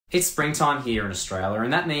It's springtime here in Australia,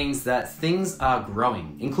 and that means that things are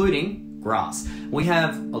growing, including grass. We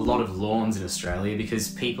have a lot of lawns in Australia because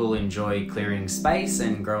people enjoy clearing space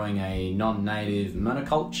and growing a non-native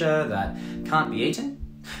monoculture that can't be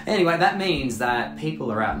eaten. Anyway, that means that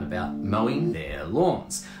people are out and about mowing their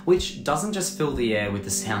lawns, which doesn't just fill the air with the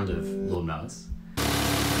sound of lawnmowers,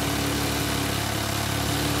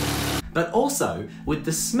 but also with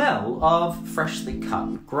the smell of freshly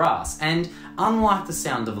cut grass. And unlike the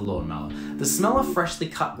sound of a lawnmower, the smell of freshly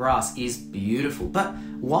cut grass is beautiful. But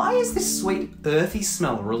why is this sweet, earthy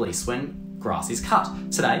smell released when grass is cut?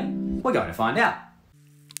 Today, we're going to find out.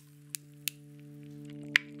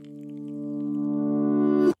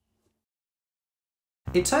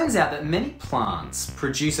 It turns out that many plants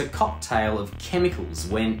produce a cocktail of chemicals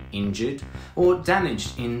when injured or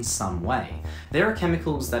damaged in some way. There are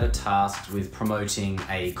chemicals that are tasked with promoting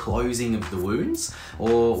a closing of the wounds,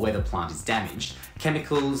 or where the plant is damaged,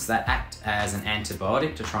 chemicals that act as an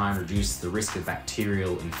antibiotic to try and reduce the risk of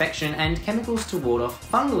bacterial infection, and chemicals to ward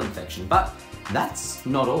off fungal infection. But that's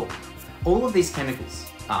not all. All of these chemicals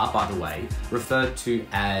are, by the way, referred to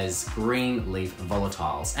as green leaf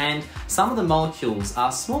volatiles, and some of the molecules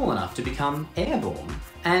are small enough to become airborne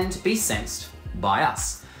and be sensed by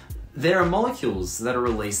us. There are molecules that are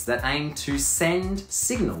released that aim to send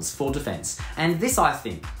signals for defense, and this, I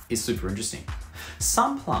think, is super interesting.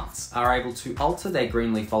 Some plants are able to alter their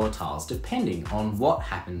green leaf volatiles depending on what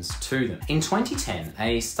happens to them. In 2010,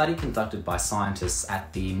 a study conducted by scientists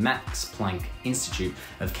at the Max Planck Institute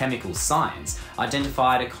of Chemical Science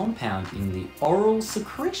identified a compound in the oral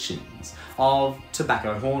secretions of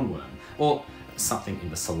tobacco hornworm, or something in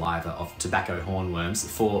the saliva of tobacco hornworms,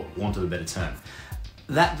 for want of a better term,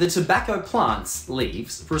 that the tobacco plant's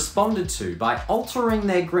leaves responded to by altering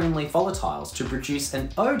their green leaf volatiles to produce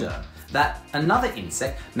an odour that another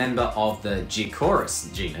insect, member of the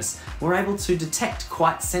Geocorus genus, were able to detect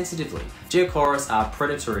quite sensitively. Geocorus are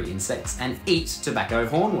predatory insects and eat tobacco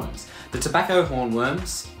hornworms. The tobacco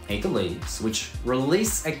hornworms eat the leaves, which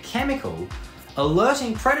release a chemical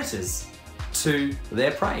alerting predators to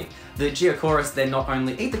their prey. The Geocorus then not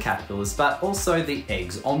only eat the caterpillars, but also the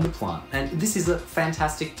eggs on the plant, and this is a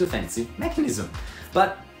fantastic defensive mechanism.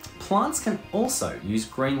 But plants can also use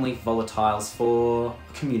green leaf volatiles for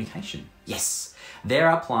communication. Yes, there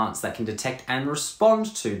are plants that can detect and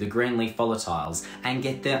respond to the green leaf volatiles and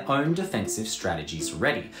get their own defensive strategies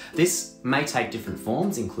ready. This may take different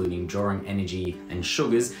forms, including drawing energy and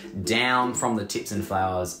sugars down from the tips and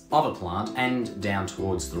flowers of a plant and down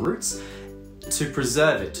towards the roots, to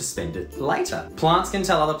preserve it to spend it later. Plants can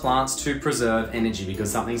tell other plants to preserve energy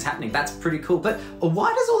because something's happening. That's pretty cool. But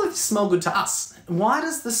why does all of this smell good to us? Why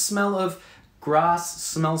does the smell of grass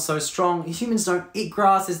smell so strong? Humans don't eat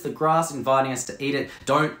grass. Is the grass inviting us to eat it?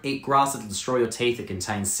 Don't eat grass, it'll destroy your teeth. It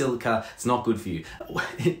contains silica. It's not good for you.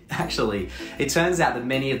 Actually, it turns out that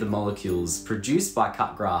many of the molecules produced by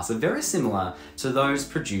cut grass are very similar to those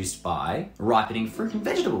produced by ripening fruit and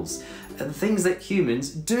vegetables, things that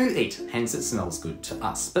humans do eat, hence it smells good to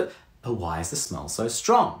us. But why is the smell so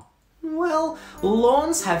strong? Well,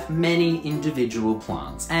 lawns have many individual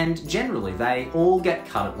plants, and generally they all get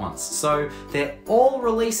cut at once, so they're all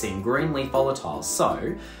releasing green leaf volatiles.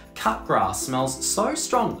 So cut grass smells so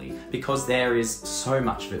strongly because there is so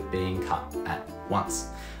much of it being cut at once.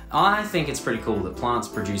 I think it's pretty cool that plants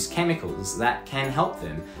produce chemicals that can help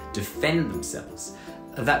them defend themselves,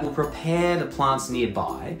 that will prepare the plants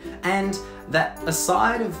nearby, and that a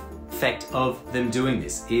side effect of them doing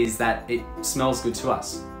this is that it smells good to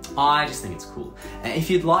us. I just think it's cool. If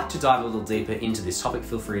you'd like to dive a little deeper into this topic,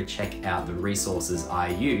 feel free to check out the resources I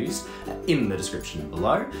used in the description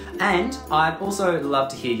below. And I'd also love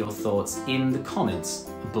to hear your thoughts in the comments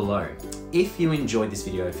below. If you enjoyed this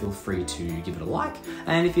video, feel free to give it a like.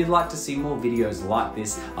 And if you'd like to see more videos like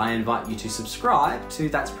this, I invite you to subscribe to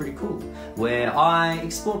That's Pretty Cool, where I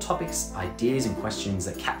explore topics, ideas, and questions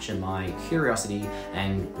that capture my curiosity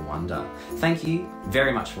and wonder. Thank you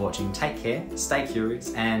very much for watching. Take care, stay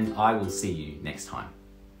curious, and I will see you next time.